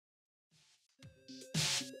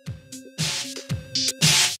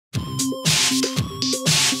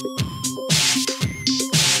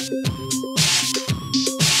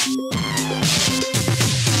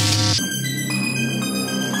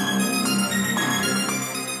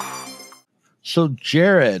So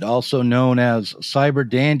Jared, also known as Cyber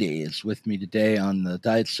Dandy, is with me today on the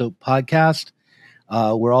Diet Soap podcast.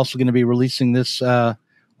 We're also going to be releasing this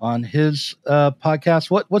on his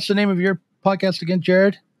podcast. What's the name of your podcast again,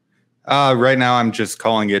 Jared? Right now, I'm just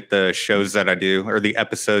calling it the shows that I do, or the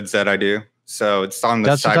episodes that I do. So it's on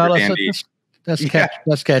the Cyber Dandy.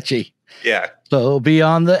 That's catchy. Yeah. So it'll be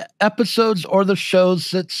on the episodes or the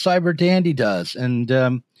shows that Cyber Dandy does.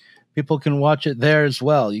 And people can watch it there as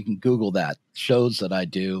well. You can Google that, shows that I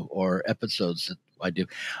do or episodes that I do.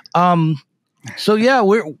 So yeah,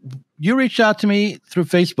 you reached out to me through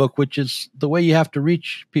Facebook, which is the way you have to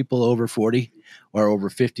reach people over 40 or over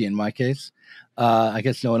 50 in my case. I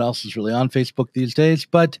guess no one else is really on Facebook these days,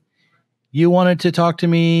 but you wanted to talk to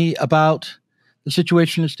me about the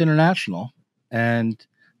Situationist International and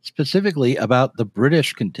specifically about the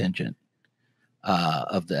British contingent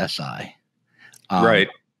of the SI. Right.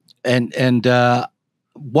 And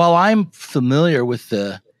while I'm familiar with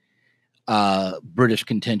the British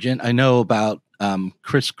contingent, I know about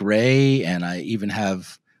Chris Gray, and I even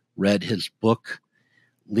have read his book,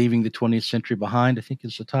 Leaving the 20th Century Behind, I think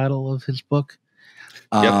is the title of his book.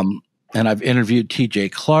 Yep. And I've interviewed T.J.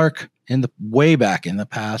 Clark way back in the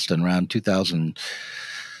past, and around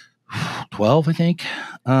 2012, I think,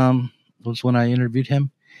 was when I interviewed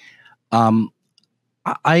him.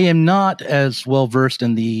 I am not as well versed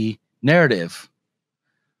in the narrative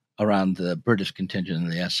around the British contingent in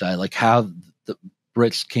the SI, like how the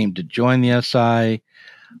Brits came to join the SI,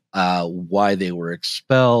 why they were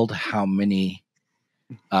expelled, how many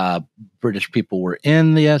British people were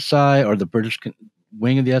in the SI or the British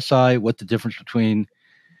wing of the SI, what the difference between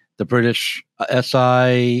the British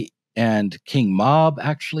SI and King Mob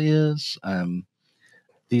actually is.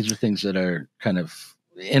 These are things that are kind of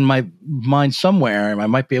in my mind somewhere, and I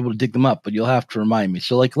might be able to dig them up, but you'll have to remind me.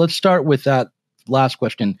 So, let's start with that last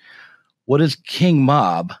question. What is King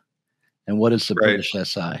Mob, and what is the British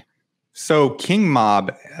SI? So King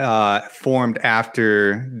Mob formed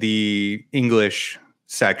after the English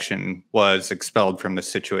section was expelled from the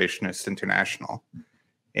Situationist International.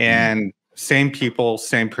 And same people,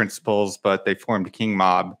 same principles, but they formed King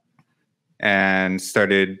Mob and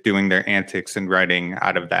started doing their antics and writing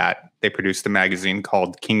out of that. They produced a magazine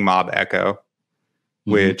called King Mob Echo,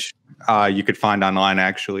 which you could find online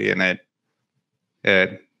actually, and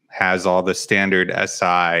it has all the standard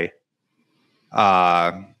SI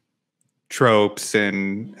tropes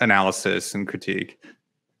and analysis and critique.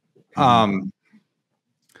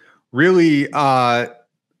 Really,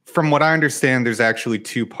 from what I understand, there's actually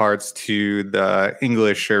two parts to the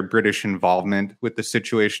English or British involvement with the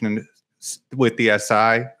situation with the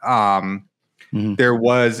SI. There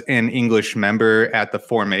was an English member at the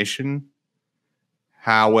formation.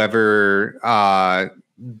 However,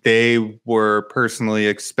 they were personally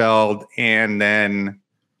expelled, and then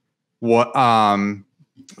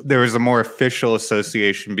there was a more official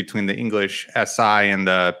association between the English SI and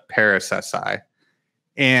the Paris SI.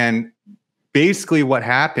 And basically what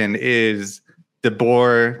happened is de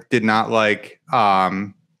Boer did not like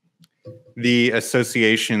the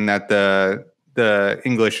association that the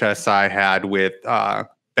English SI had with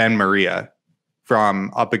Ben Maria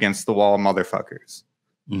from Up Against the Wall Motherfuckers.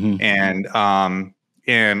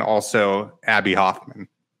 And also Abby Hoffman.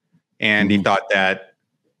 And he thought that,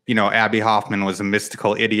 Abby Hoffman was a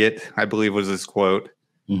mystical idiot, I believe was his quote,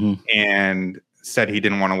 and said he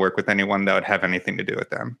didn't want to work with anyone that would have anything to do with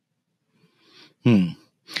them. And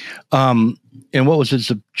what was his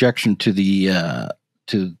objection to the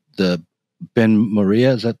Ben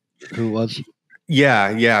Maria? Is that who it was?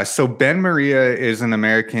 Yeah. So Ben Maria is an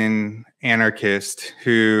American anarchist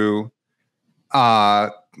who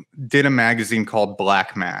did a magazine called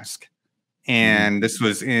Black Mask. And this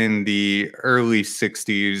was in the early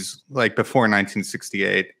 60s, like before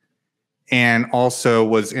 1968. And also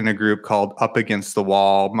was in a group called Up Against the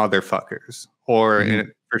Wall Motherfuckers, or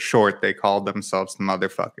for short, they called themselves the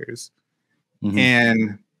Motherfuckers.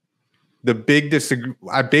 And the big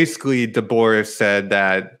basically, De Boer said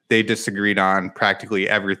that they disagreed on practically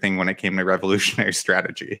everything when it came to revolutionary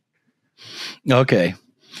strategy. Okay.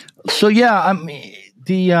 So, yeah, I mean,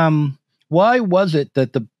 why was it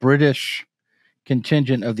that the British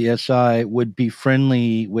contingent of the SI would be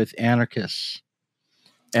friendly with anarchists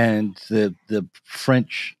and the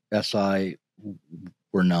French SI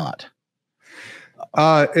were not?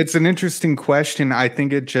 It's an interesting question. I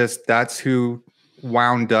think that's who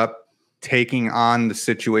wound up taking on the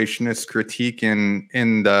situationist critique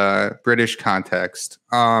in the British context.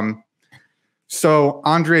 So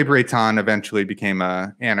Andre Breton eventually became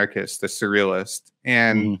an anarchist, a surrealist.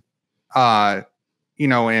 And,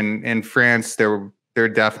 in France, there there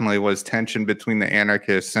definitely was tension between the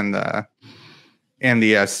anarchists and the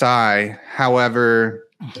SI. However,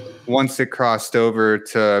 once it crossed over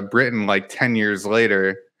to Britain, like 10 years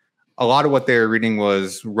later, a lot of what they were reading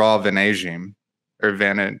was Raw Vanagim, or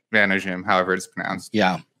Vanagim, however it's pronounced.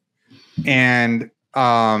 Yeah. And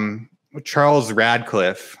Charles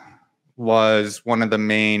Radcliffe was one of the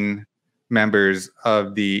main members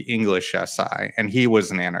of the English SI, and he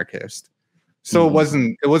was an anarchist. So it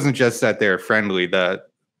wasn't just that they're friendly.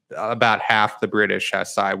 About half the British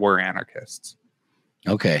SI were anarchists.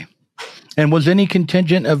 Okay. And was any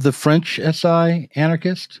contingent of the French SI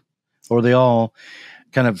anarchist, or were they all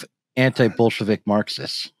kind of anti-Bolshevik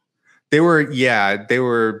Marxists? They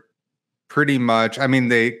were pretty much, I mean,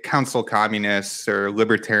 they council communists or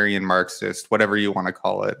libertarian Marxist, whatever you want to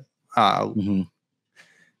call it.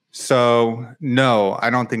 So no, I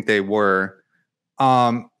don't think they were.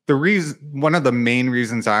 One of the main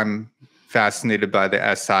reasons I'm fascinated by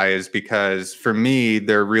the SI is because for me,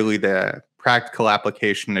 they're really the practical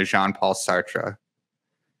application of Jean-Paul Sartre.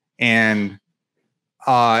 And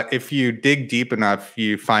if you dig deep enough,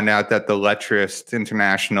 you find out that the Lettrist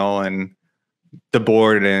International and the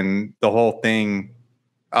board and the whole thing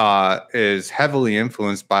is heavily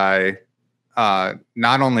influenced by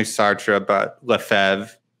not only Sartre, but Lefebvre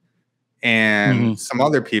and some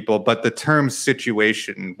other people. But the term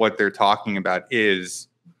situation, what they're talking about is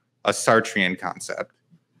a Sartrean concept.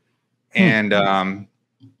 And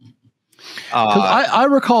I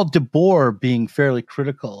recall De Boer being fairly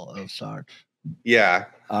critical of Sartre. Yeah.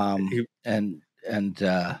 And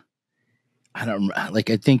I don't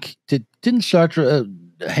like. I think didn't Sartre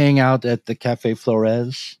hang out at the Café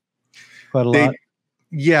Flores quite a lot?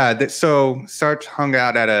 Yeah. So Sartre hung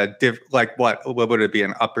out at a what would it be,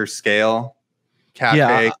 an upper scale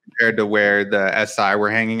cafe compared to where the SI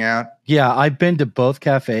were hanging out? Yeah, I've been to both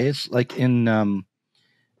cafes. Like in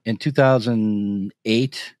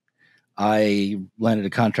 2008, I landed a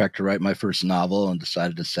contract to write my first novel and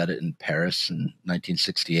decided to set it in Paris in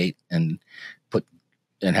 1968 and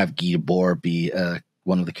have Guy Debord be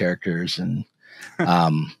one of the characters and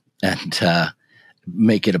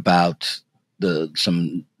make it about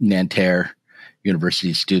some Nanterre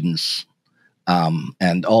University students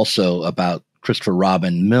and also about Christopher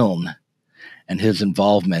Robin Milne and his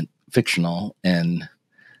involvement, fictional, in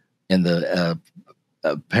the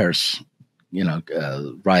Paris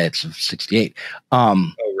riots of '68.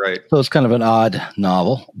 Right. So it's kind of an odd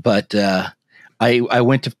novel, but I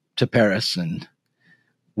went to Paris and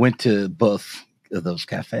went to both of those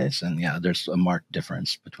cafes, and yeah, there's a marked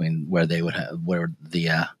difference between where they would where the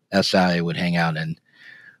SI would hang out and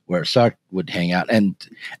where Sartre would hang out. And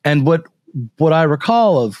what I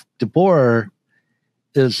recall of De Boer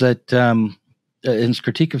is that in his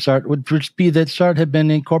critique of Sartre would just be that Sartre had been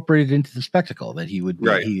incorporated into the spectacle, that he would be,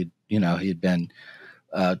 right. he had been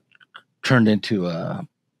turned into a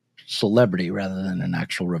celebrity rather than an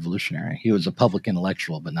actual revolutionary. He was a public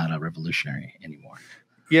intellectual, but not a revolutionary anymore.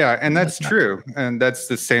 Yeah, and that's true. And that's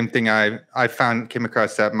the same thing I came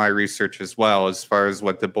across that in my research as well, as far as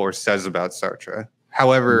what De Boer says about Sartre.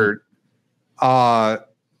 However,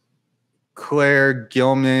 Claire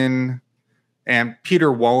Gilman and Peter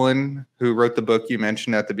Wolin, who wrote the book you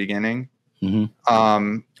mentioned at the beginning. Leaving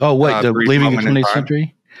the 20th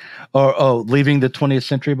century? Or Leaving the 20th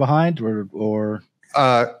Century Behind? Or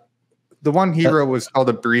the one he wrote was called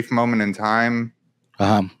A Brief Moment in Time.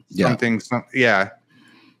 Yeah.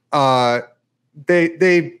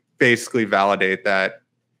 They basically validate that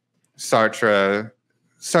Sartre's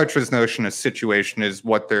notion of situation is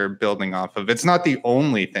what they're building off of. It's not the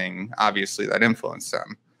only thing, obviously, that influenced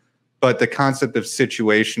them, but the concept of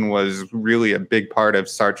situation was really a big part of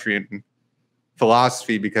Sartrean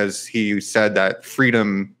philosophy, because he said that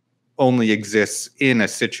freedom only exists in a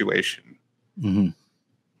situation.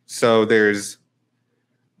 So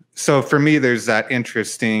for me, there's that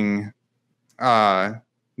interesting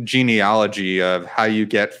genealogy of how you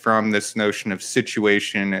get from this notion of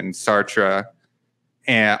situation and Sartre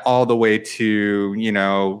and all the way to,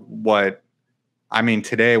 what I mean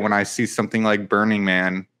today, when I see something like Burning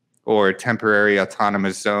Man or temporary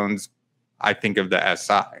autonomous zones, I think of the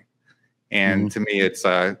SI. And to me, it's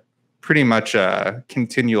pretty much a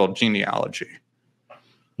continual genealogy.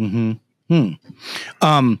 Well,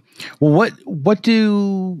 what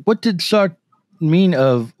did Sartre mean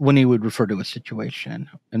of when he would refer to a situation,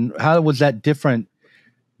 and how was that different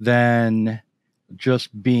than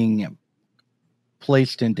just being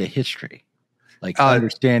placed into history, like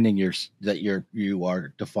understanding that you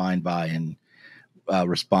are defined by and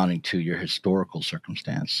responding to your historical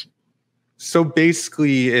circumstance? So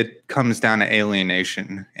basically, it comes down to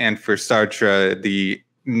alienation, and for Sartre, the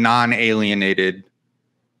non-alienated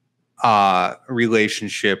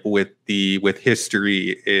relationship with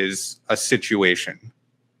history is a situation.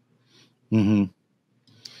 Mm-hmm.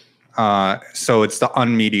 So it's the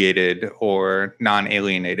unmediated or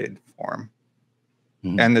non-alienated form.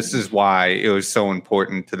 Mm-hmm. And this is why it was so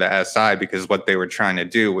important to the SI, because what they were trying to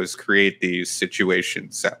do was create these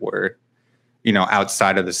situations that were,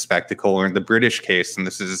 outside of the spectacle. Or in the British case, and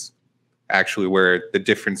this is actually where the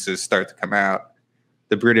differences start to come out,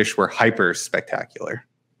 the British were hyper spectacular.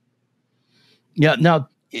 Yeah. Now,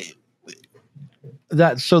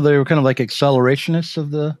 so they were kind of like accelerationists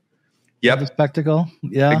of the spectacle.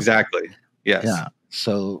 Yeah. Exactly. Yes. Yeah.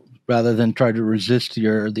 So rather than try to resist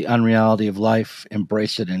the unreality of life,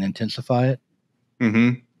 embrace it and intensify it.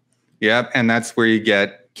 Mm-hmm. Yep. And that's where you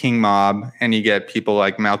get King Mob, and you get people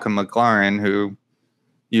like Malcolm McLaren, who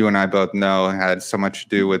you and I both know had so much to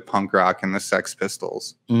do with punk rock and the Sex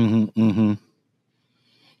Pistols. Mm-hmm, mm-hmm.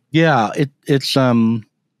 Yeah, it's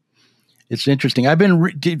interesting.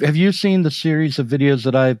 Have you seen the series of videos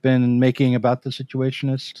that I've been making about the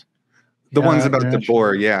Situationist? The ones about De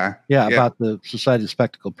Boer, yeah. Yeah, about the Society of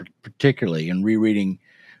Spectacle particularly, and rereading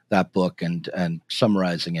that book and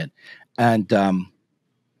summarizing it. And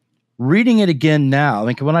reading it again now, I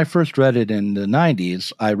mean, when I first read it in the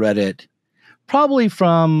 90s, I read it probably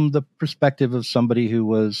from the perspective of somebody who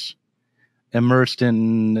was immersed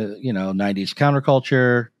in, 90s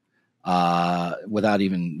counterculture, without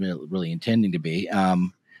even really intending to be.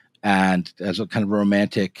 And as a kind of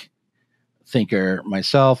romantic thinker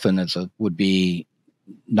myself, and as a would-be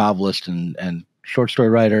novelist and short story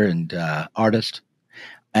writer and artist.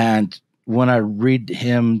 And when I read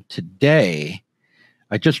him today,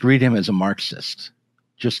 I just read him as a Marxist,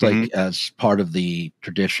 just like as part of the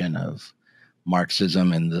tradition of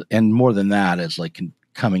Marxism, and more than that, as like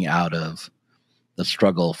coming out of the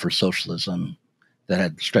struggle for socialism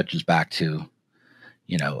that stretches back to,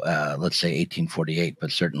 let's say 1848,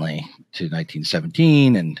 but certainly to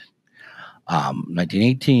 1917 and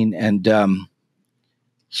 1918. And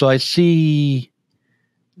so I see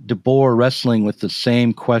De Boer wrestling with the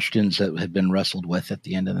same questions that had been wrestled with at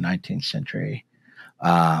the end of the 19th century,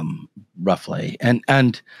 roughly.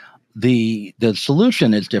 And the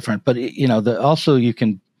solution is different, but also you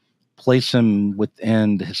can place him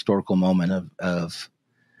within the historical moment of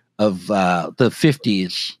the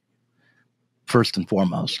 50s, first and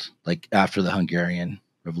foremost, like after the Hungarian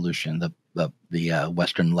Revolution, the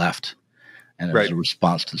Western left, and it was a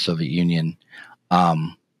response to the Soviet Union.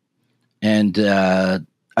 And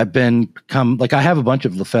I've become like, I have a bunch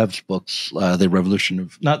of Lefebvre's books,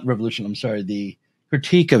 the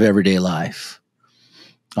Critique of Everyday Life,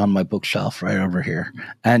 on my bookshelf right over here.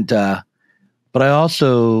 And but I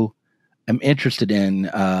also am interested in,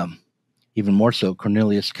 even more so,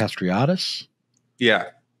 Cornelius Castriatus. Yeah.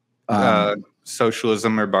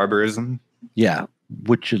 Socialism or Barbarism. Yeah,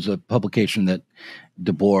 which is a publication that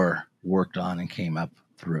De Boer worked on and came up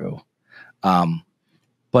through.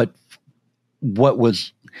 But what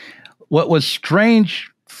was strange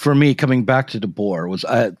for me coming back to De Boer was,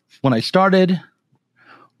 when I started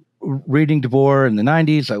reading De Boer in the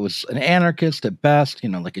 90s, I was an anarchist at best,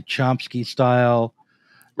 like a Chomsky style,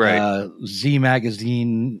 Z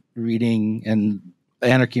magazine reading and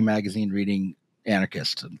Anarchy magazine reading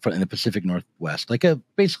anarchist in the Pacific Northwest, like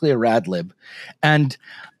basically a rad lib. And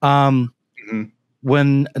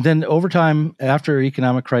when then over time, after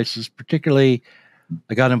economic crisis, particularly,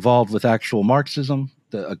 I got involved with actual Marxism,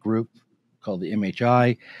 a group called the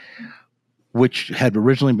MHI, which had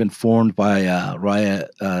originally been formed by Raya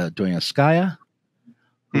Dostoevskaya,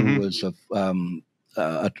 who was a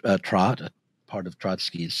part of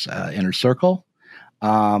Trotsky's inner circle.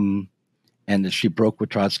 And she broke with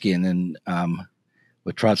Trotsky, and then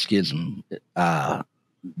with Trotskyism,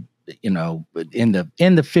 in the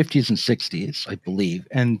 50s and 60s, I believe.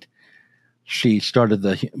 And she started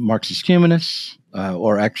the Marxist Humanists,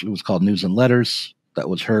 or actually it was called News and Letters. That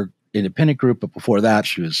was her independent group. But before that,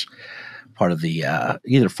 she was part of the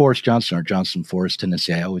either Forrest Johnson or Johnson Forrest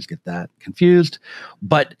Tennessee. I always get that confused.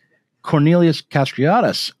 But Cornelius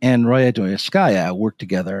Castriatus and Raya Dostoevskaya worked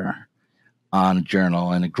together on a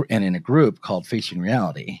journal and in a group called Facing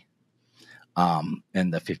Reality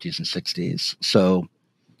in the 50s and 60s. So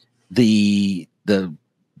the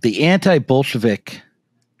anti-Bolshevik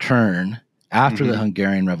turn after the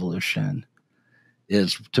Hungarian Revolution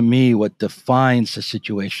is, to me, what defines the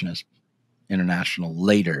Situationist International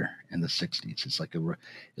later in the 60s. It's like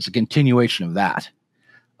it's a continuation of that,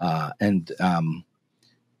 and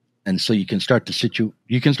so you can start to situate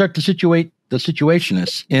the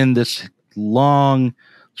Situationists in this long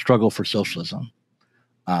struggle for socialism.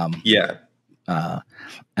 Yeah.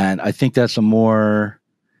 And I think that's a more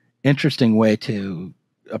interesting way to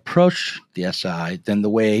approach the SI than the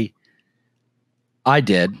way I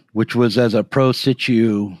did, which was as a pro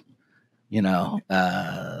situ, I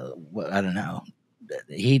don't know,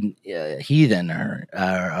 heathen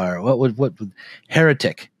or what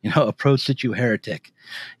heretic, a pro situ heretic,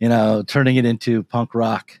 turning it into punk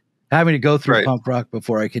rock, having to go through punk rock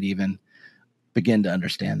before I could even begin to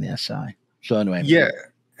understand the SI. So anyway. Yeah.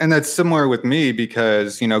 And that's similar with me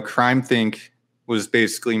because, Crime Think was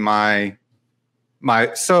basically my,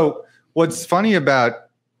 so what's funny about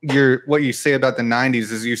what you say about the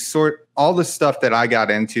 90s is all the stuff that I got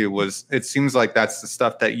into it seems like that's the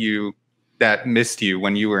stuff that missed you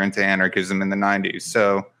when you were into anarchism in the 90s.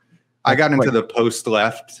 So I got into the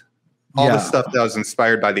post-left, all the stuff that was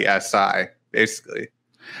inspired by the SI, basically.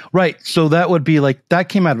 Right. So that would be like, that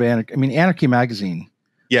came out of Anarchy Magazine.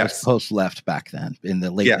 Yes. Was post-left back then in the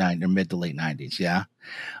late 90s or mid to late 90s. Yeah.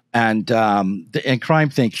 And Crime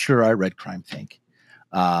Think, sure, I read Crime Think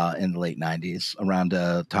in the late 90s around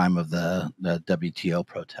the time of the WTO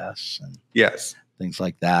protests and things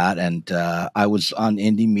like that. And I was on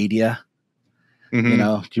Indie Media. Mm-hmm.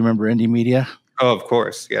 Do you remember Indie Media? Oh, of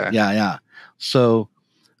course. Yeah. Yeah. So,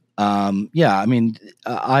 I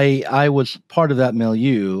was part of that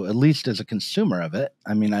milieu, at least as a consumer of it.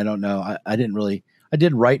 I don't know. I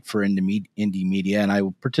did write for Indie Media, and I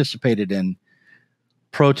participated in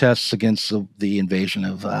protests against the invasion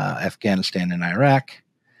of Afghanistan and Iraq.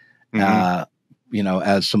 Mm-hmm.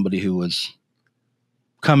 As somebody who was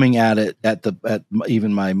coming at it at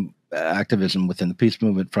even my activism within the peace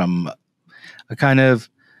movement from a kind of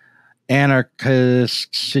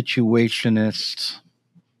anarchist, situationist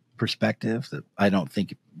perspective that I don't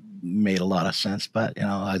think made a lot of sense, but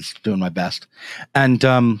I was doing my best. And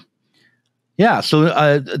so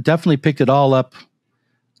I definitely picked it all up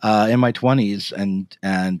in my 20s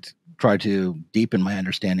and tried to deepen my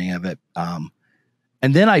understanding of it.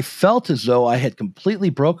 And then I felt as though I had completely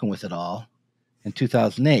broken with it all in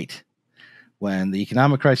 2008 when the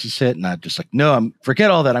economic crisis hit, and I just like, no,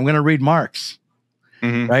 forget all that. I'm going to read Marx.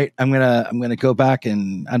 Mm-hmm. Right? I'm gonna go back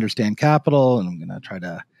and understand capital, and I'm going to try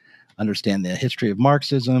to understand the history of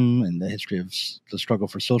Marxism and the history of the struggle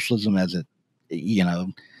for socialism as it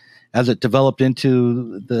developed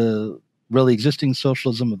into the really existing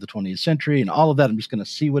socialism of the 20th century and all of that. I'm just going to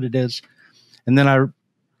see what it is. And then I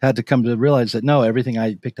had to come to realize that no, everything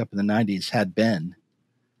I picked up in the 90s had been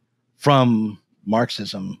from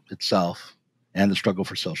Marxism itself and the struggle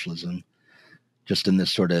for socialism, just in this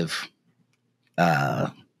sort of,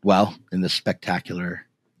 in this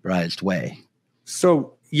spectacularized way.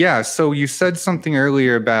 So you said something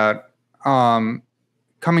earlier about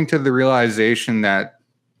coming to the realization that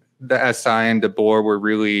the SI and De Boer were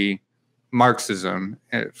really Marxism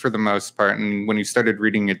for the most part. And when you started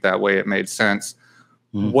reading it that way, it made sense.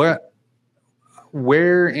 Mm-hmm.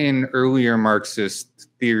 Where in earlier Marxist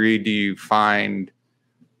theory do you find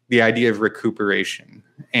the idea of recuperation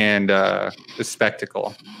and the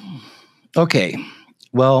spectacle? Okay.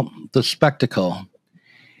 Well, the spectacle,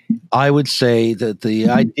 I would say that the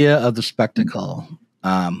idea of the spectacle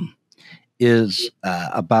is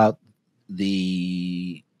about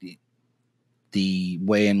the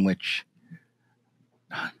way in which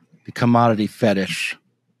the commodity fetish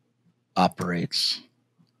operates,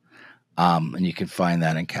 and you can find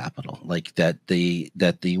that in capital, like that the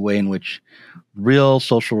way in which real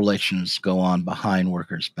social relations go on behind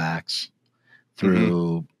workers' backs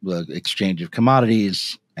through the exchange of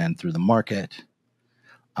commodities and through the market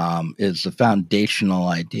is the foundational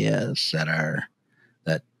ideas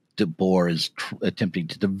that De Boer is attempting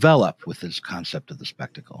to develop with this concept of the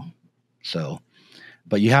spectacle. So,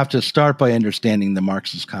 but you have to start by understanding the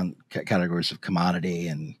Marxist categories of commodity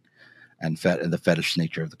and the fetish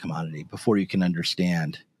nature of the commodity before you can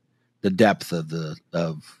understand the depth of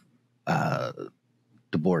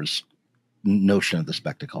De Boer's notion of the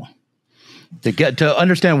spectacle. To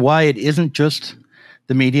understand why it isn't just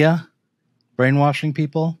the media brainwashing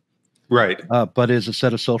people, right? But is a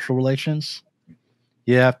set of social relations.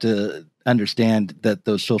 You have to understand that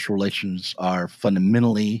those social relations are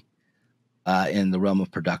fundamentally in the realm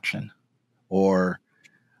of production, or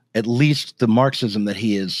at least the Marxism that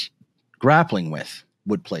he is grappling with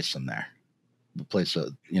would place them there.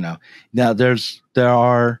 Now there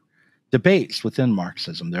are debates within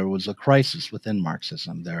Marxism. There was a crisis within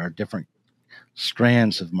Marxism. There are different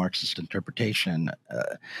strands of Marxist interpretation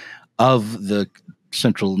of the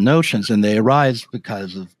central notions, and they arise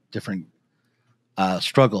because of different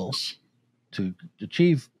struggles to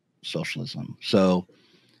achieve socialism. So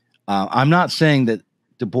I'm not saying that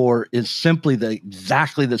De Boer is simply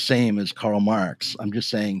exactly the same as Karl Marx. I'm just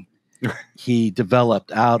saying he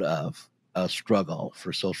developed out of a struggle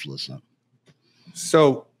for socialism.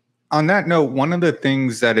 So, on that note, one of the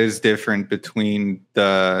things that is different between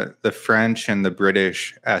the French and the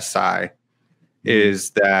British SI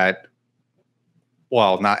is that,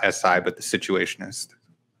 well, not SI, but the Situationist,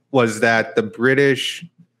 was that the British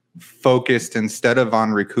focused, instead of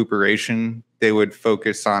on recuperation, they would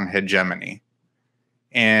focus on hegemony.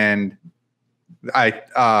 And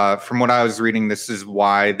from what I was reading, this is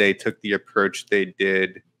why they took the approach they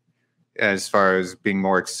did as far as being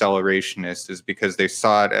more accelerationist, is because they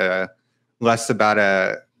saw it less about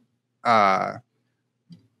the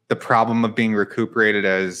problem of being recuperated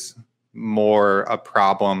as more a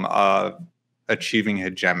problem of achieving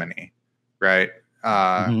hegemony, right?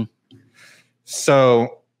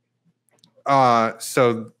 So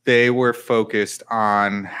they were focused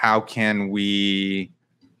on how can we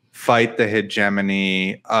fight the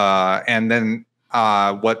hegemony, and then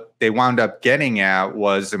what they wound up getting at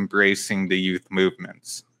was embracing the youth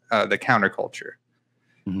movements, the counterculture.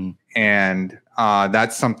 And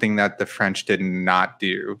that's something that the French did not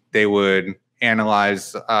do. They would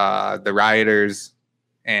analyze the rioters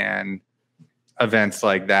and events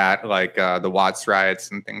like that, like the Watts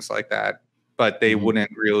riots and things like that, but they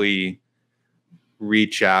wouldn't really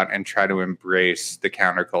reach out and try to embrace the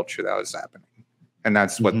counterculture that was happening. And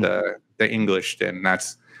that's what the English did.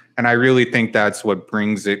 And I really think that's what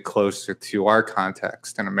brings it closer to our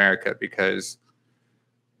context in America, because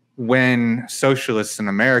when socialists in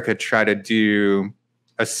America try to do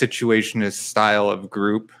a situationist style of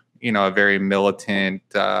group, a very militant,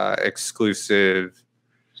 exclusive,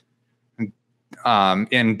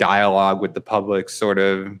 in dialogue with the public sort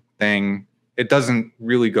of thing, it doesn't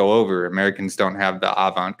really go over. Americans don't have the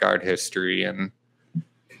avant-garde history and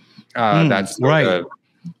that sort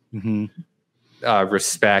of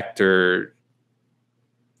respect or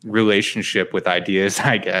relationship with ideas,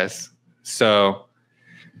 I guess. So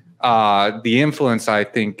the influence, I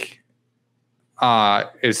think,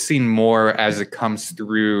 is seen more as it comes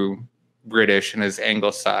through British and is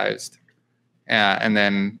anglicized, and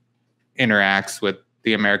then interacts with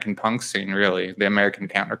the American punk scene, really, the American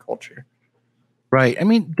counterculture. Right. I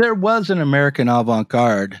mean, there was an American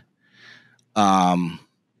avant-garde, and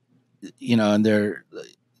they're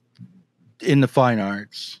in the fine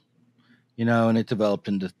arts, and it developed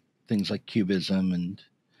into things like Cubism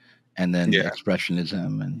and then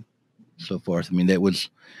Expressionism and so forth. I mean, it was,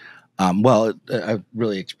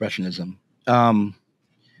 really Expressionism, and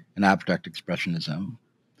abstract Expressionism.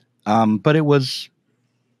 But it was,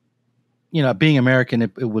 being American,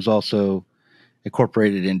 it was also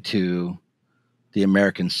incorporated into the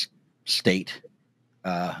American state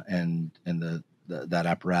and that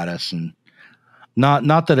apparatus, and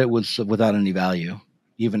not that it was without any value,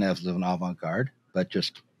 even as an avant-garde, but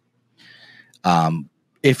just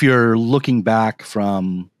if you're looking back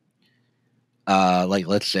from like,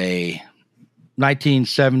 let's say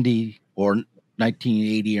 1970 or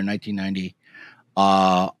 1980 or 1990,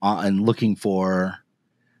 and looking for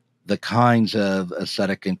the kinds of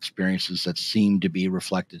aesthetic experiences that seem to be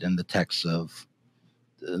reflected in the texts of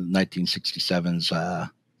 1967's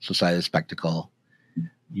Society of Spectacle,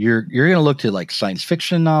 you're going to look to like science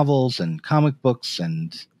fiction novels and comic books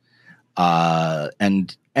and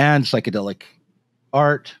psychedelic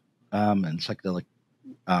art, and psychedelic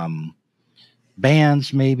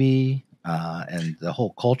bands, maybe, and the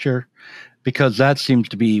whole culture, because that seems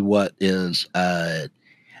to be what is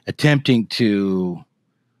attempting to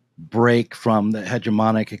break from the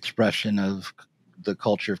hegemonic expression of the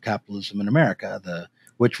culture of capitalism in America,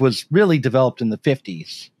 which was really developed in the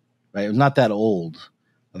 50s, right? It was not that old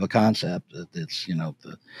of a concept. It's,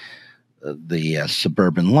 the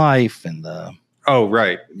suburban life and the... Oh,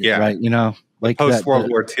 right. Yeah. Right. Like post-World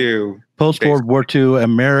War II. Post-World War II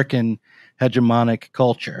American hegemonic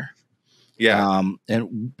culture. Yeah.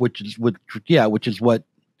 And which is what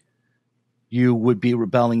you would be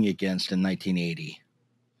rebelling against in 1980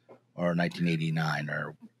 or 1989,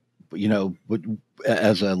 or,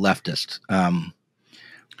 as a leftist.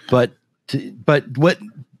 But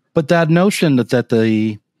that notion that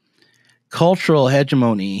the cultural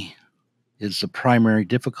hegemony is the primary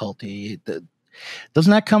difficulty,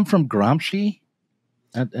 doesn't that come from Gramsci?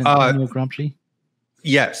 Gramsci?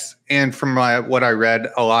 Yes, and from what I read,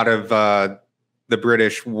 a lot of the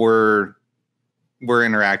British were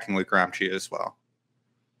interacting with Gramsci as well.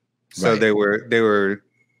 So they were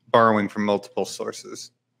borrowing from multiple sources.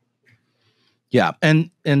 Yeah, and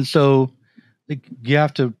so you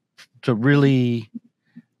have to really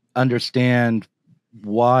understand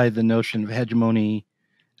why the notion of hegemony,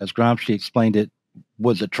 as Gramsci explained it,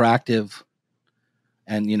 was attractive,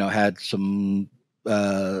 and had some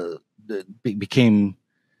became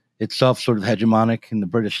itself sort of hegemonic in the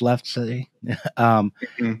British left, say. You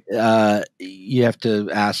have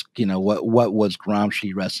to ask, what was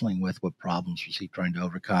Gramsci wrestling with? What problems was he trying to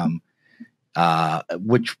overcome?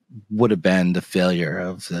 Which would have been the failure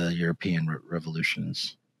of the European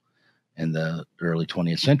revolutions in the early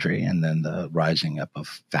 20th century, and then the rising up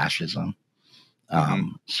of fascism.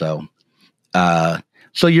 So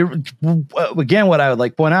you're again, what I would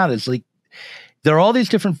like to point out is like there are all these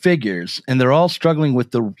different figures, and they're all struggling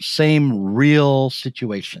with the same real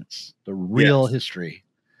situations, the real history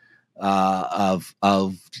of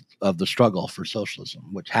the struggle for socialism,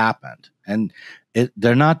 which happened, and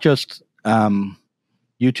they're not just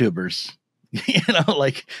YouTubers,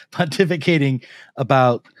 like pontificating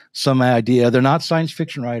about some idea. They're not science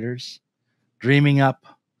fiction writers dreaming up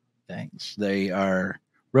things. They are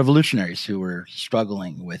revolutionaries who were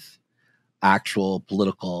struggling with actual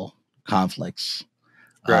political conflicts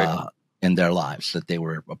in their lives that they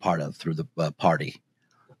were a part of through the party,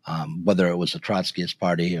 whether it was a Trotskyist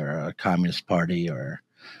party or a communist party or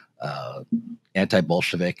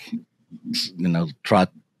anti-Bolshevik,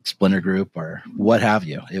 splinter group or what have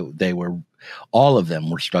you. They were, all of them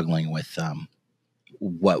were struggling with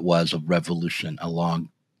what was a revolution, ongoing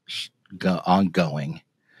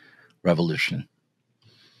revolution.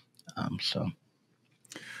 So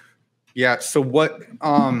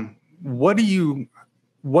what do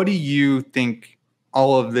you think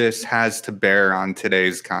all of this has to bear on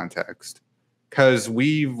today's context? Because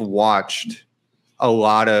we've watched a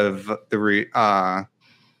lot of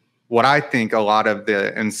what I think a lot of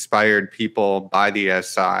the inspired people by the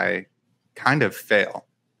SI kind of fail.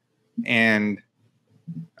 And,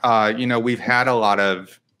 we've had a lot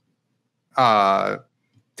of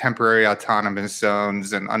temporary autonomous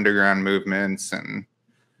zones and underground movements and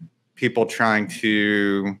people trying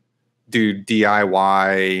to do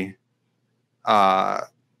DIY,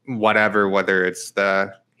 whether it's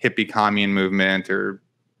the hippie commune movement or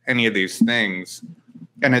any of these things.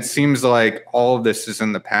 And it seems like all of this is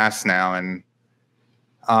in the past now. And,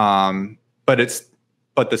 but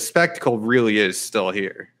the spectacle really is still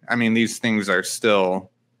here. I mean, these things are still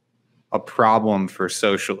a problem for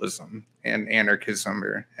socialism and anarchism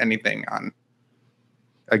or anything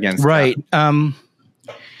against right. that.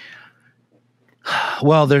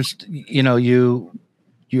 Well, there's, you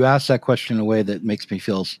asked that question in a way that makes me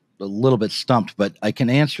feel a little bit stumped, but I can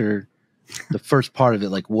answer the first part of it,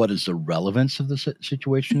 like what is the relevance of the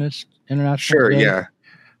Situationist International? Sure, yeah.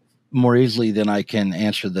 More easily than I can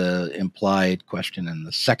answer the implied question in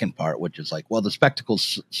the second part, which is like, well, the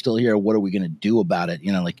spectacle's still here. What are we going to do about it?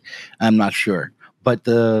 I'm not sure. But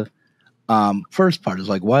the first part is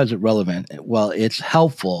like, why is it relevant? Well, it's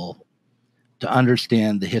helpful to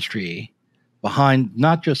understand the history behind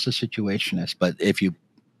not just the Situationists, but if you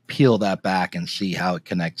peel that back and see how it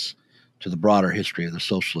connects to the broader history of the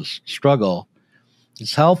socialist struggle,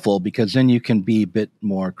 it's helpful because then you can be a bit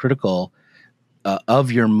more critical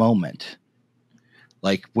of your moment.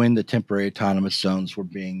 Like when the temporary autonomous zones were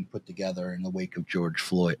being put together in the wake of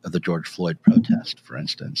the George Floyd protest, for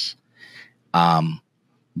instance,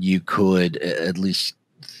 you could, at least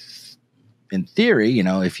in theory,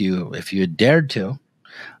 if you had dared to,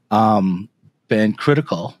 been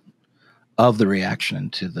critical of the reaction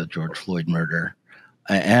to the George Floyd murder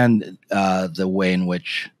and the way in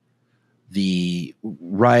which the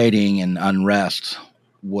rioting and unrest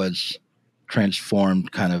was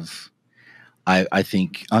transformed kind of, I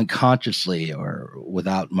think, unconsciously or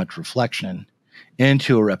without much reflection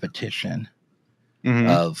into a repetition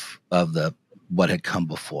of what had come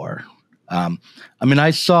before.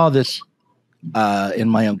 I saw this in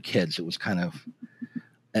my own kids. It was kind of,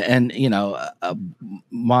 and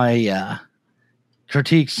my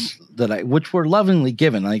critiques which were lovingly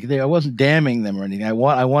given, I wasn't damning them or anything. I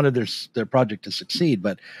wanted their project to succeed,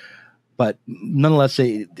 but nonetheless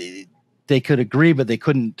they could agree, but they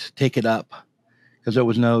couldn't take it up because there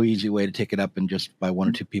was no easy way to take it up and just by one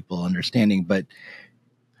or two people understanding. But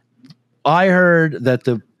I heard that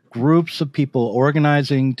the groups of people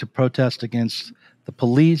organizing to protest against the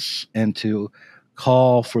police and to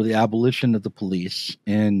call for the abolition of the police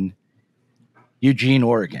in Eugene,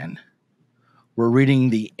 Oregon, were reading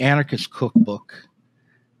the Anarchist Cookbook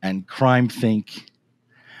and Crime Think.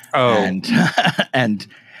 And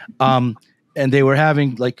they were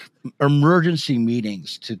having like emergency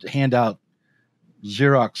meetings to hand out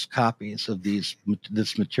Xerox copies of this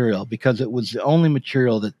material because it was the only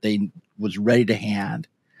material that they was ready to hand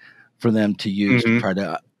for them to use to try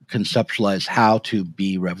to conceptualize how to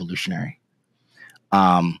be revolutionary.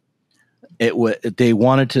 They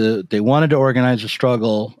wanted to organize a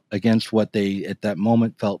struggle against what they at that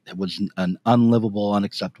moment felt was an unlivable,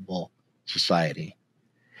 unacceptable society,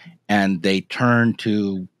 and they turned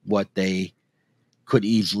to what they could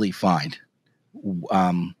easily find,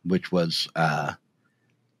 which was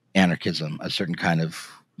anarchism, a certain kind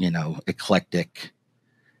of eclectic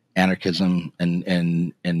anarchism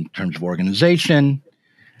in terms of organization,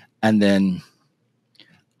 and then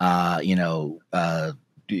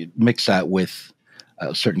mix that with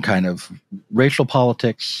a certain kind of racial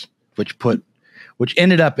politics, which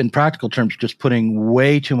ended up in practical terms just putting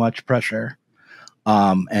way too much pressure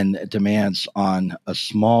and demands on a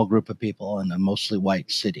small group of people in a mostly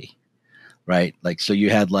white city, right? Like, so you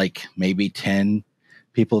had like maybe 10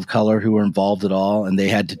 people of color who were involved at all, and they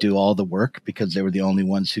had to do all the work because they were the only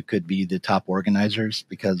ones who could be the top organizers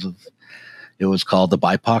because of it was called the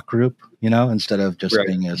BIPOC group, instead of just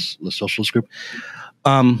being a socialist group.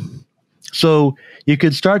 So you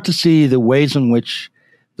could start to see the ways in which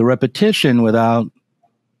the repetition without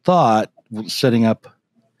thought is setting up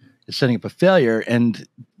a failure, and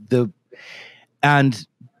the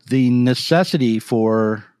necessity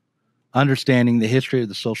for understanding the history of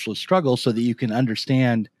the socialist struggle so that you can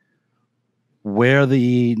understand where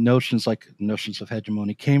the notions of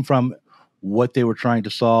hegemony came from, what they were trying to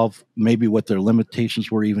solve, maybe what their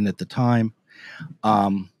limitations were even at the time,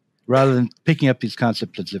 rather than picking up these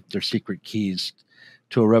concepts as if they're secret keys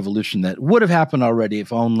to a revolution that would have happened already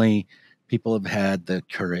if only people have had the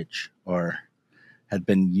courage or had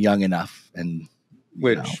been young enough and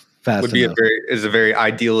fast would be enough. a very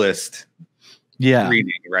idealist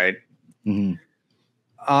reading, right? Mm-hmm.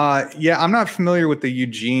 I'm not familiar with the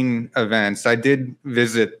Eugene events. I did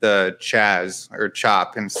visit the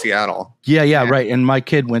CHOP in Seattle. Right. And my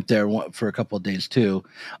kid went there for a couple of days too,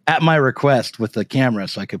 at my request with the camera,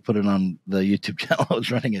 so I could put it on the YouTube channel I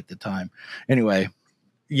was running at the time. Anyway.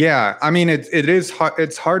 Yeah, I mean, it is hard.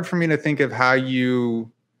 It's hard for me to think of how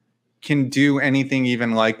you can do anything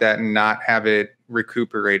even like that and not have it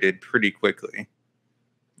recuperated pretty quickly.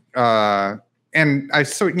 And I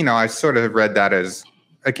sort of read that as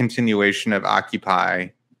a continuation of Occupy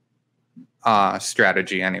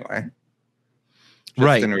strategy anyway.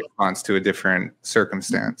 Just in response to a different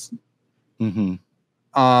circumstance. Mm-hmm.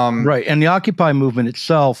 Right. And the Occupy movement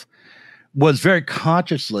itself was very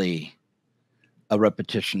consciously a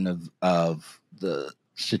repetition of the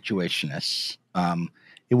Situationists.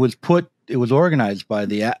 It was organized by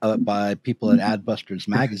by people at Adbusters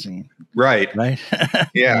magazine. Right.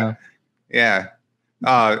 Yeah. Yeah.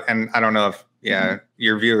 And I don't know if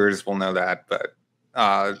your viewers will know that, but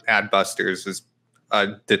Adbusters is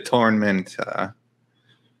a detornment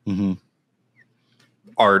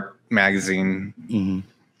art magazine. Mm-hmm.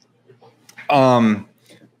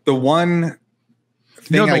 The one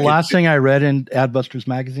thing the last thing I read in Adbusters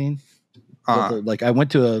magazine, I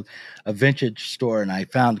went to a vintage store and I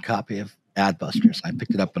found a copy of Adbusters. I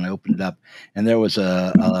picked it up and I opened it up, and there was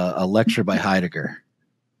a lecture by Heidegger.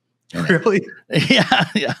 Really? Yeah,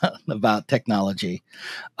 about technology.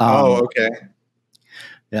 Okay.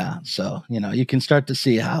 Yeah, so you can start to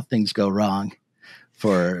see how things go wrong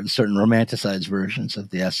for certain romanticized versions of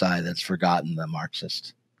the SI that's forgotten the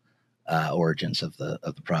Marxist origins of the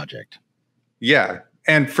project. Yeah,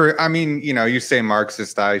 and you say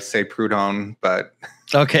Marxist, I say Proudhon, but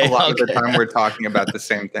a lot of the time we're talking about the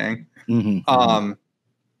same thing. Mm-hmm.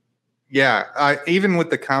 Even with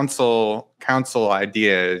the council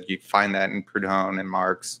idea, you find that in Proudhon and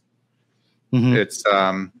Marx. Mm-hmm. It's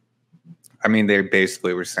they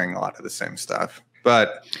basically were saying a lot of the same stuff,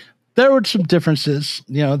 but there were some differences.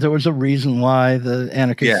 There was a reason why the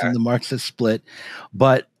anarchists and the Marxists split,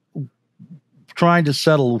 but trying to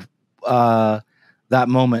settle that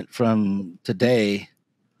moment from today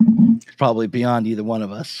is probably beyond either one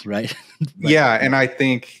of us, right? And I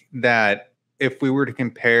think that if we were to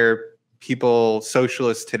compare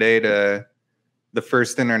socialists today to the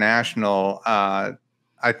First International,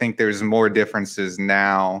 I think there's more differences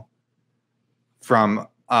now from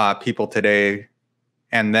people today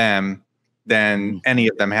and them than any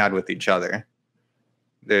of them had with each other.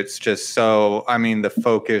 It's just so, the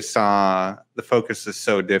focus is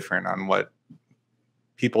so different on what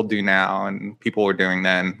people do now and people were doing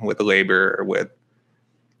then with labor or with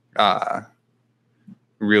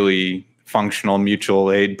really functional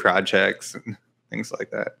mutual aid projects and things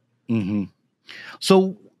like that. Mm-hmm.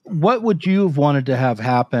 So what would you have wanted to have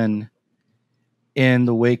happen in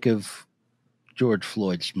the wake of George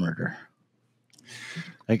Floyd's murder?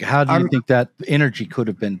 Like, how do you think that energy could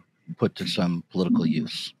have been put to some political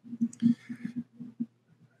use?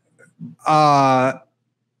 I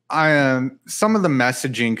am. Some of the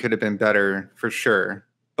messaging could have been better for sure,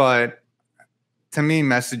 but to me,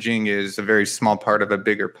 messaging is a very small part of a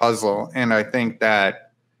bigger puzzle, and I think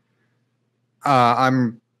that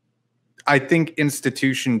I think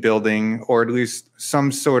institution building, or at least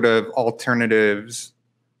some sort of alternatives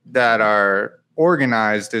that are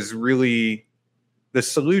organized, is really the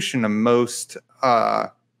solution to most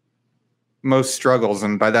struggles,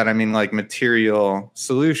 and by that I mean like material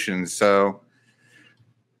solutions. So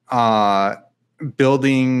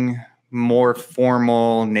building more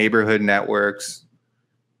formal neighborhood networks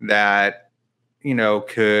that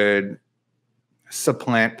could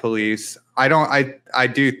supplant police. I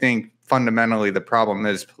do think fundamentally the problem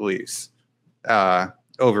is police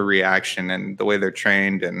overreaction and the way they're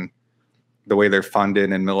trained and the way they're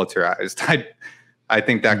funded and militarized. I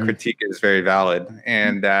think that critique is very valid,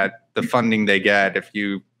 and that the funding they get, if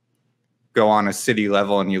you go on a city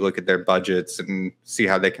level and you look at their budgets and see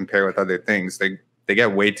how they compare with other things, they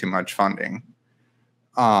get way too much funding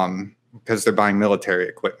because they're buying military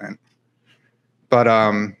equipment. But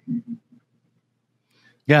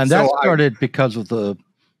yeah, and that started because of the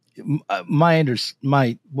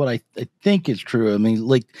what I think is true. I mean,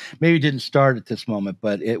 like, maybe it didn't start at this moment,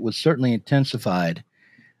 but it was certainly intensified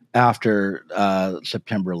after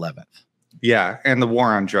September 11th. Yeah, and the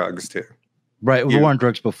war on drugs too. Right, the war on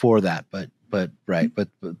drugs before that, but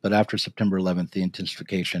after September 11th, the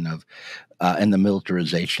intensification of and the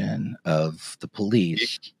militarization of the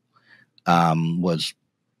police was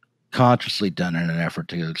consciously done in an effort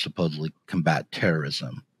to supposedly combat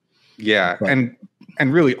terrorism. Yeah, and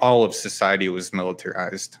really all of society was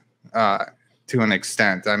militarized to an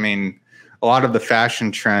extent. I mean, a lot of the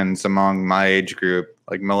fashion trends among my age group,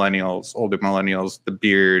 like millennials, older millennials, the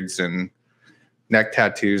beards and neck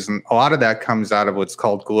tattoos, and a lot of that comes out of what's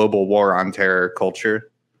called global war on terror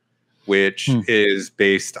culture, which is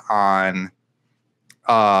based on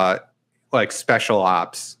like special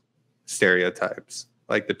ops stereotypes,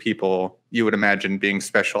 like the people you would imagine being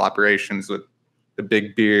special operations with the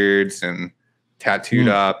big beards and tattooed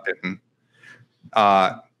up, and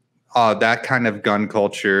that kind of gun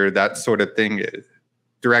culture, that sort of thing,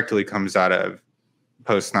 directly comes out of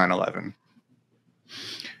post 9/11.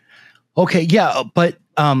 Okay, yeah, but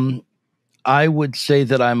I would say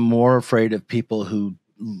that I'm more afraid of people who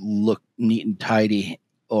look neat and tidy,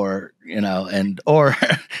 or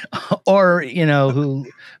or who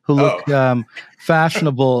look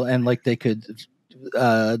fashionable and like they could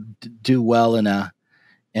do well in a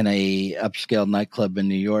upscale nightclub in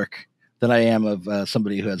New York, than I am of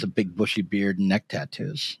somebody who has a big bushy beard and neck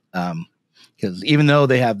tattoos. Because even though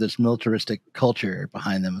they have this militaristic culture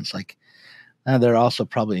behind them, it's like they're also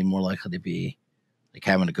probably more likely to be like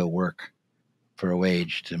having to go work for a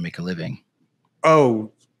wage to make a living.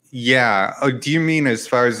 Oh, yeah. Oh, do you mean as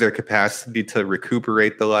far as their capacity to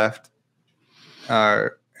recuperate the left?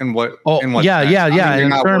 And what? Yeah. I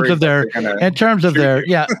mean, in terms of their,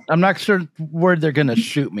 yeah, I'm not sure where they're going to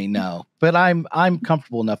shoot me. No, but I'm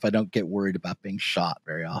comfortable enough. I don't get worried about being shot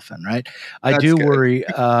very often. Right. I do worry.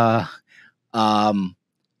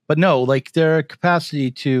 But no, like their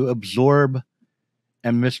capacity to absorb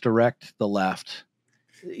and misdirect the left,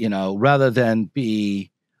 rather than be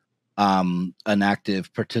an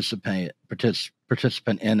active participant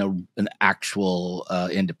in an actual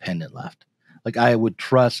independent left. Like I would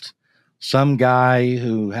trust some guy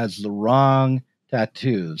who has the wrong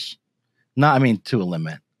tattoos, to a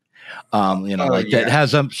limit, that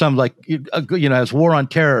has some like, has war on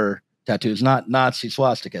terror tattoos, not Nazi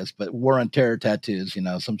swastikas, but war on terror tattoos,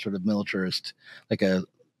 some sort of militarist, like a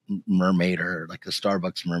mermaid or like a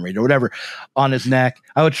Starbucks mermaid or whatever on his neck.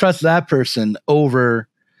 I would trust that person over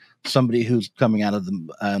somebody who's coming out of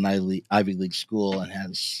an Ivy League school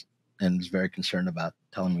and is very concerned about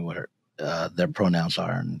telling me what their pronouns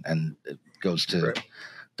are, and it goes to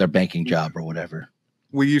their banking job or whatever.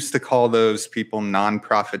 We used to call those people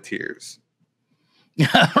non-profiteers.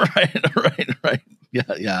 Right.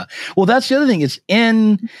 Yeah. Well, that's the other thing is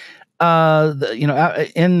in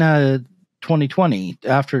 2020,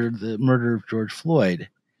 after the murder of George Floyd,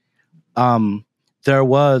 there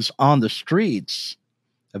was on the streets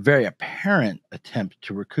a very apparent attempt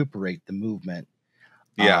to recuperate the movement.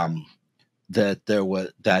 That there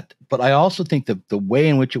was that, but I also think that the way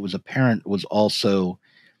in which it was apparent was also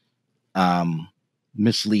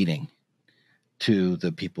misleading to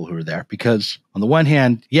the people who were there, because on the one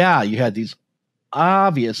hand, you had these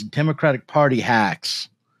obvious Democratic Party hacks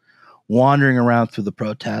wandering around through the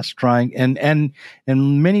protests, trying and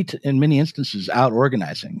in many instances out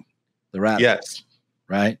organizing the radicals. Yes.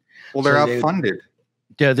 Right. Well, they're outfunded.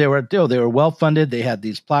 they were well funded. They had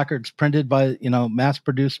these placards printed by, mass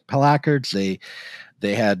produced placards. They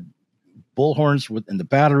had bullhorns and the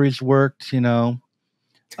batteries worked, and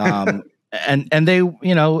they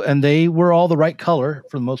were all the right color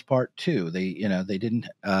for the most part too. They didn't,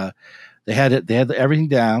 they had everything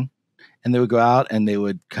down, and they would go out and they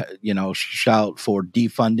would, shout for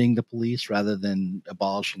defunding the police rather than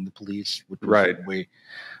abolishing the police, which was the way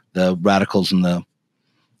the radicals and the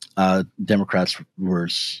Democrats were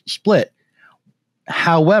split.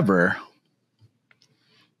 However,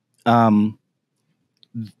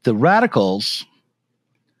 the radicals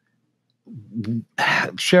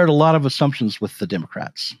shared a lot of assumptions with the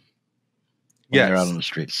Democrats when they're out on the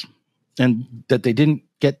streets, and that they didn't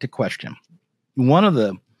get to question. One of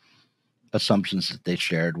the assumptions that they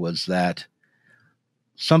shared was that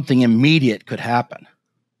something immediate could happen,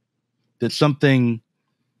 that something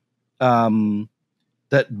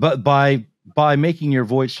but by making your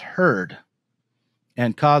voice heard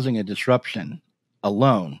and causing a disruption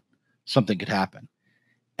alone, something could happen.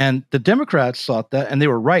 And the Democrats thought that, and they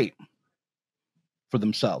were right for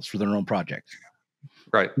themselves, for their own project.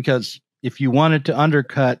 Right. Because if you wanted to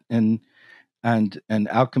undercut and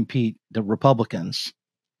outcompete the Republicans,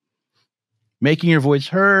 making your voice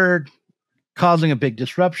heard, causing a big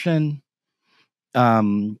disruption,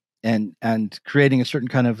 and creating a certain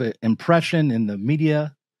kind of impression in the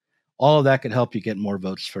media, all of that could help you get more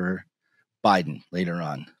votes for Biden later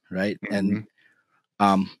on, right? Mm-hmm.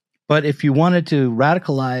 And but if you wanted to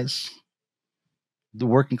radicalize the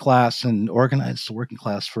working class and organize the working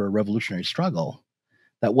class for a revolutionary struggle,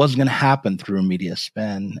 that wasn't going to happen through a media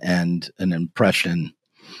spin and an impression.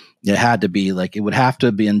 It had to be it would have to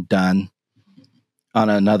have been done on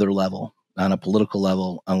another level, on a political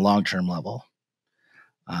level, on a long-term level.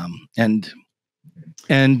 And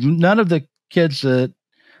none of the kids that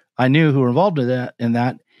I knew who were involved in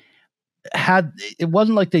that it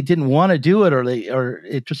wasn't like they didn't want to do it,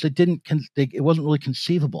 it wasn't really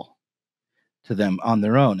conceivable to them on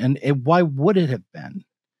their own. And why would it have been?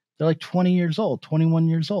 They're like 20 years old, 21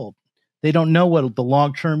 years old. They don't know what the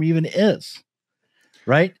long term even is,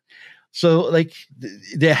 right? So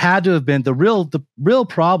there had to have been the real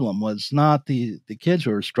problem was not the kids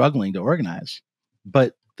who were struggling to organize,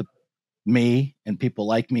 but me and people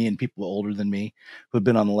like me and people older than me who had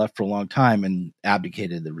been on the left for a long time and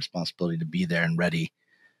abdicated the responsibility to be there and ready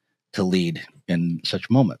to lead in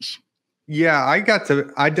such moments. Yeah, I got to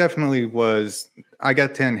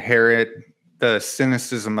inherit the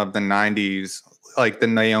cynicism of the 90s, like the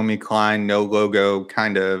Naomi Klein, no logo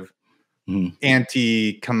kind of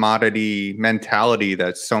anti-commodity mentality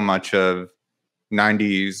that so much of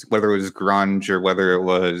 90s, whether it was grunge or whether it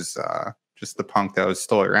was just the punk that was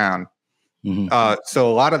still around. Mm-hmm. So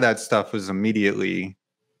a lot of that stuff was immediately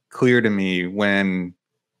clear to me when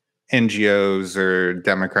NGOs or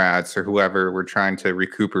Democrats or whoever were trying to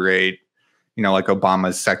recuperate, like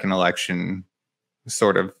Obama's second election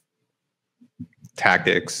sort of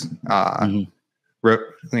tactics, short-term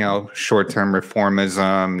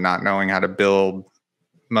reformism, not knowing how to build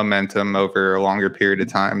momentum over a longer period of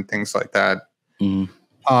time, things like that. Mm-hmm.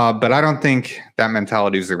 But I don't think that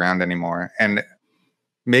mentality is around anymore. And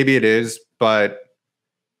maybe it is, but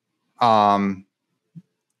I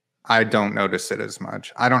don't notice it as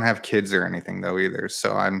much. I don't have kids or anything though either,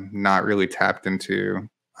 so I'm not really tapped into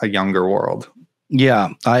a younger world.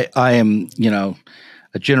 Yeah, I am,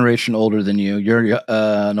 a generation older than you. You're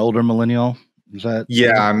an older millennial. Is that?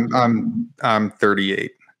 Yeah, I'm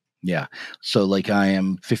 38. Yeah, so I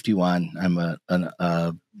am 51. I'm a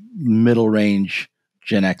middle range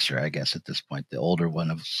Gen Xer, I guess at this point. The older one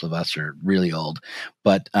of us are really old,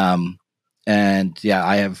 but and yeah,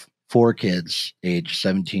 I have 4 kids, age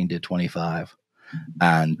 17 to 25,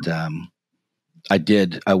 and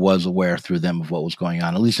I was aware through them of what was going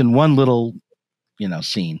on, at least in one little,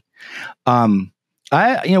 scene.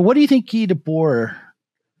 What do you think Guy Debord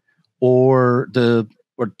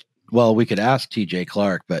well, we could ask T.J.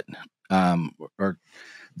 Clark, but or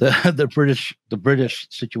the British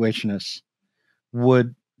Situationists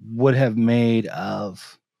would have made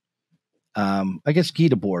of, I guess Guy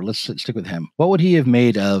Debord. Let's stick with him. What would he have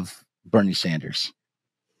made of Bernie Sanders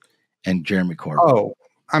and Jeremy Corbyn? Oh,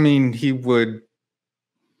 I mean, he would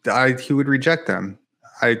reject them.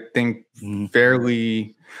 I think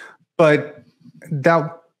fairly, but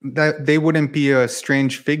that they wouldn't be a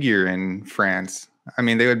strange figure in France. I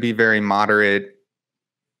mean, they would be very moderate,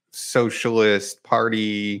 socialist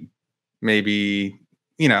party, maybe,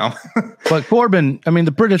 But Corbyn, I mean,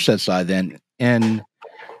 the British side then, and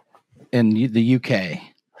in the UK,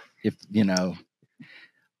 if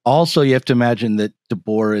Also, you have to imagine that De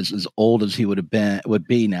Boer is as old as he would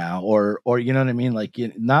be now, or you know what I mean, like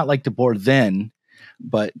not like De Boer then,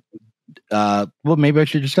 but well, maybe I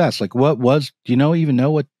should just ask, like, do you even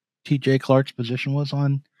know what T.J. Clark's position was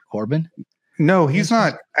on Corbyn? No, he's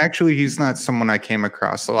not. Actually, he's not someone I came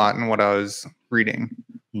across a lot in what I was reading.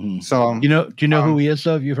 Mm-hmm. So, do you know who he is,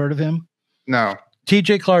 though? Have you heard of him? No.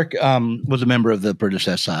 T.J. Clark was a member of the British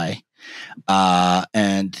SI,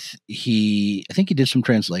 and I think he did some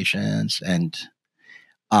translations. And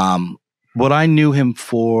what I knew him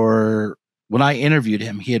for, when I interviewed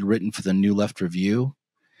him, he had written for the New Left Review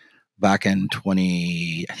back in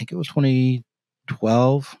I think it was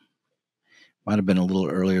 2012. Might have been a little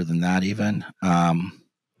earlier than that even. Let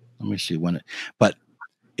me see when but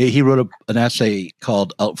he wrote an essay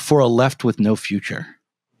called "For a Left with No Future."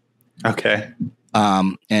 Okay.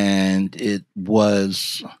 And it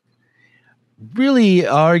was really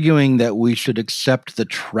arguing that we should accept the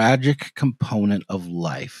tragic component of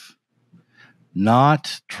life,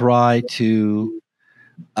 not try to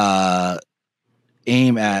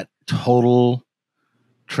aim at total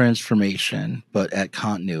transformation, but at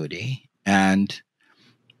continuity, and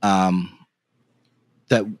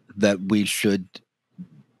that we should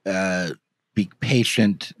be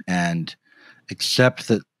patient and accept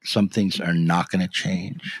that some things are not going to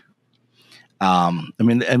change. I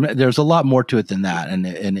mean, and there's a lot more to it than that,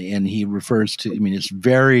 and he refers to. I mean, it's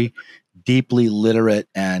very deeply literate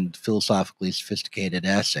and philosophically sophisticated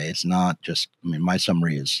essay. It's not just. I mean, my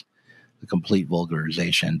summary is a complete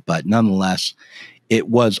vulgarization, but nonetheless, it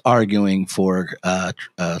was arguing for a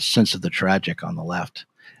sense of the tragic on the left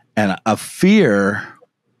and a fear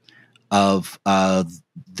of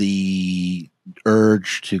the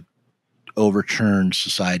urge to overturn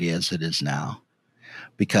society as it is now,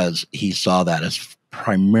 because he saw that as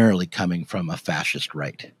primarily coming from a fascist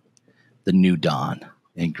right, the New Dawn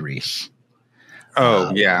in Greece.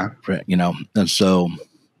 Oh, yeah. And so,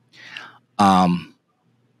 I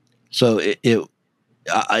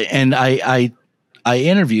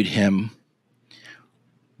interviewed him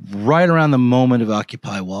right around the moment of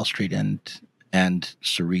Occupy Wall Street and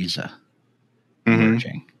Syriza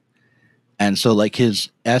emerging. And so, like, his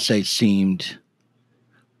essay seemed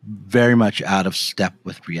very much out of step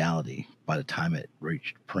with reality by the time it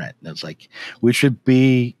reached print. And it's like, we should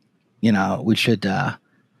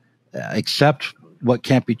accept what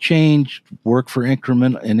can't be changed, work for in an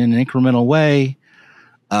incremental way,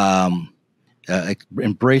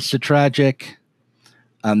 embrace the tragic,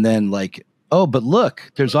 and then, like, oh, but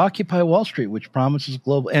look, there's Occupy Wall Street, which promises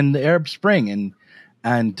global, and the Arab Spring,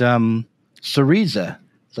 and Syriza.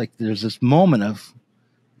 It's like there's this moment of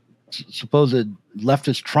supposed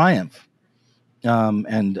leftist triumph,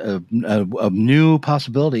 and a new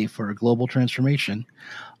possibility for a global transformation.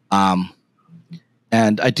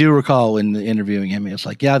 And I do recall in interviewing him, he was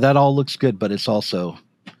like, yeah, that all looks good, but it's also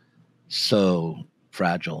so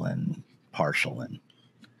fragile and partial and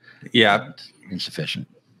insufficient.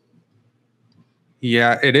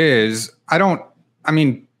 Yeah, it is. I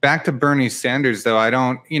mean, back to Bernie Sanders, though,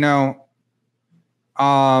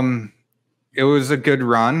 it was a good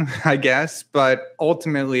run, I guess. But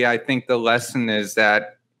ultimately, I think the lesson is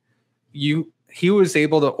that he was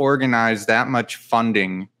able to organize that much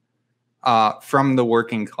funding from the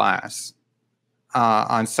working class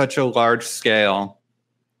on such a large scale.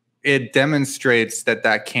 It demonstrates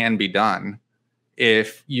that can be done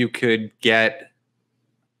if you could get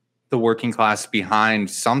the working class behind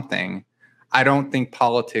something. I don't think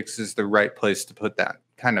politics is the right place to put that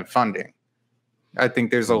kind of funding. I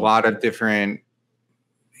think there's a lot of different,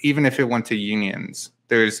 even if it went to unions,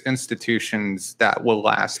 there's institutions that will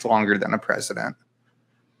last longer than a president.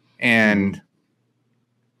 And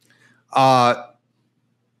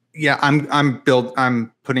yeah,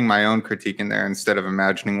 I'm putting my own critique in there instead of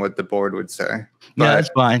imagining what the board would say. But, yeah, that's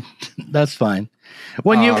fine. That's fine.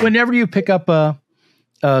 Whenever you pick up a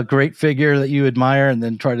great figure that you admire and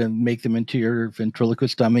then try to make them into your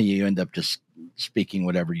ventriloquist dummy, you end up just speaking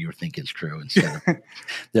whatever you think is true instead of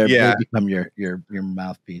they become your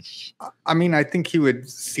mouthpiece. I mean, I think he would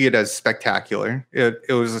see it as spectacular.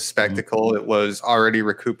 It was a spectacle. It was already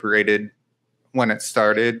recuperated when it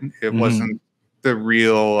started. It wasn't the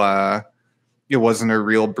real it wasn't a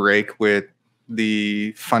real break with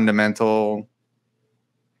the fundamental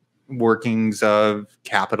workings of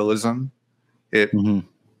capitalism. It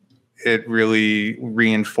really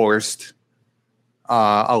reinforced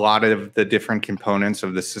a lot of the different components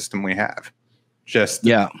of the system we have, just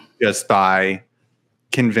by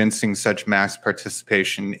convincing such mass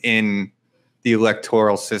participation in the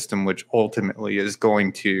electoral system, which ultimately is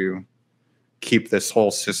going to keep this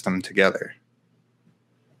whole system together.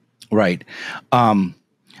 Right.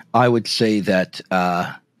 I would say that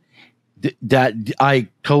that I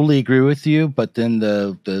totally agree with you, but then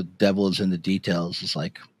the devil is in the details. It's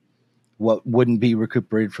like what wouldn't be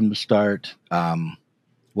recuperated from the start.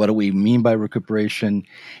 What do we mean by recuperation?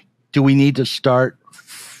 Do we need to start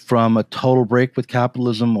from a total break with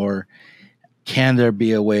capitalism, or can there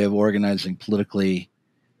be a way of organizing politically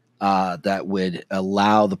that would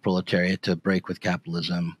allow the proletariat to break with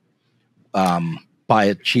capitalism by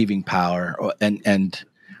achieving power and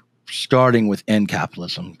starting with end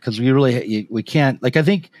capitalism? Because we can't, like, I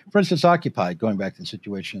think, for instance, Occupy, going back to the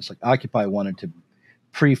situation, it's like Occupy wanted to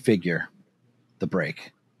prefigure the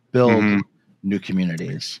break, build new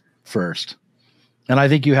communities first. And I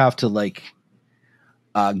think you have to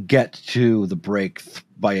get to the break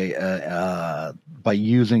by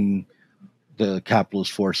using the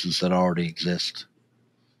capitalist forces that already exist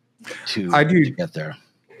to get there.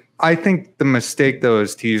 I think the mistake, though,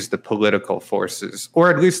 is to use the political forces,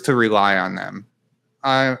 or at least to rely on them.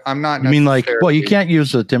 I'm not. You mean you can't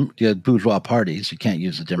use the bourgeois parties. You can't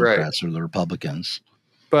use the Democrats or the Republicans.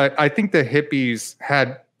 But I think the hippies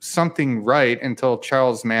had something right until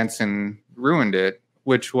Charles Manson ruined it,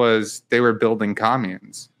 which was they were building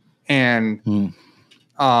communes. And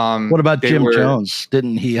what about Jim Jones?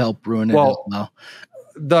 Didn't he help ruin it as well?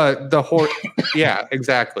 Yeah,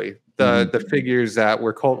 exactly. The figures that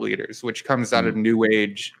were cult leaders, which comes out of New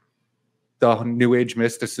Age, the New Age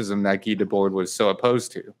mysticism that Guy Debord was so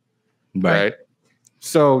opposed to. Right.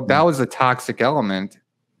 So that was a toxic element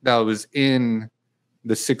that was in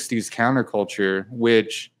the 60s counterculture,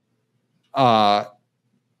 which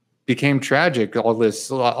became tragic.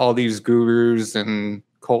 All these gurus and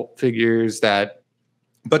cult figures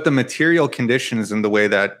but the material conditions and the way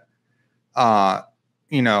that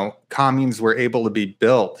communes were able to be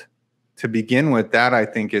built to begin with, that I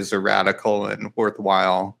think is a radical and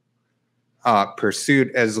worthwhile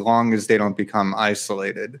pursuit, as long as they don't become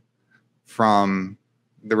isolated from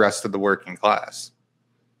the rest of the working class.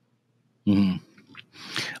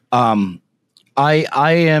 I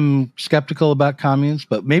am skeptical about communes,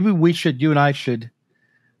 but maybe you and I should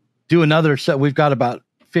do another set. We've got about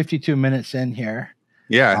 52 minutes in here.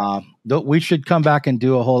 Yeah. We should come back and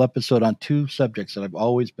do a whole episode on two subjects that I've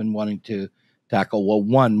always been wanting to tackle. Well,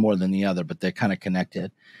 one more than the other, but they're kind of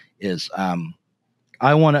connected. Is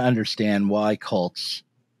I want to understand why cults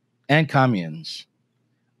and communes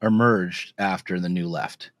emerged after the New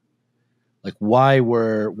Left. Like, why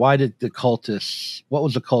did the cultists? What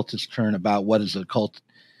was the cultist turn about? What is a cult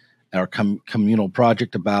or communal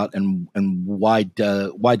project about? And why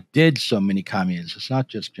did so many communes? It's not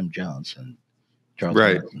just Jim Jones and Charles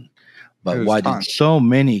Manson, but why did so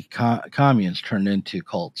many communes turn into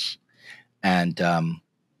cults? And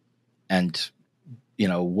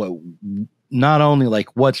what? Not only like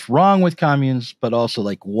what's wrong with communes, but also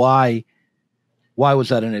like why was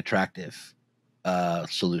that an attractive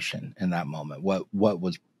solution in that moment? What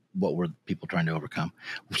were people trying to overcome?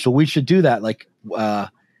 So we should do that. Like,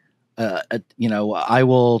 I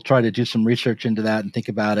will try to do some research into that and think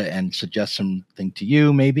about it and suggest something to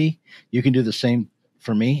you. Maybe you can do the same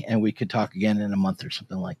for me, and we could talk again in a month or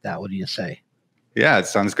something like that. What do you say? Yeah, it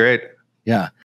sounds great. Yeah.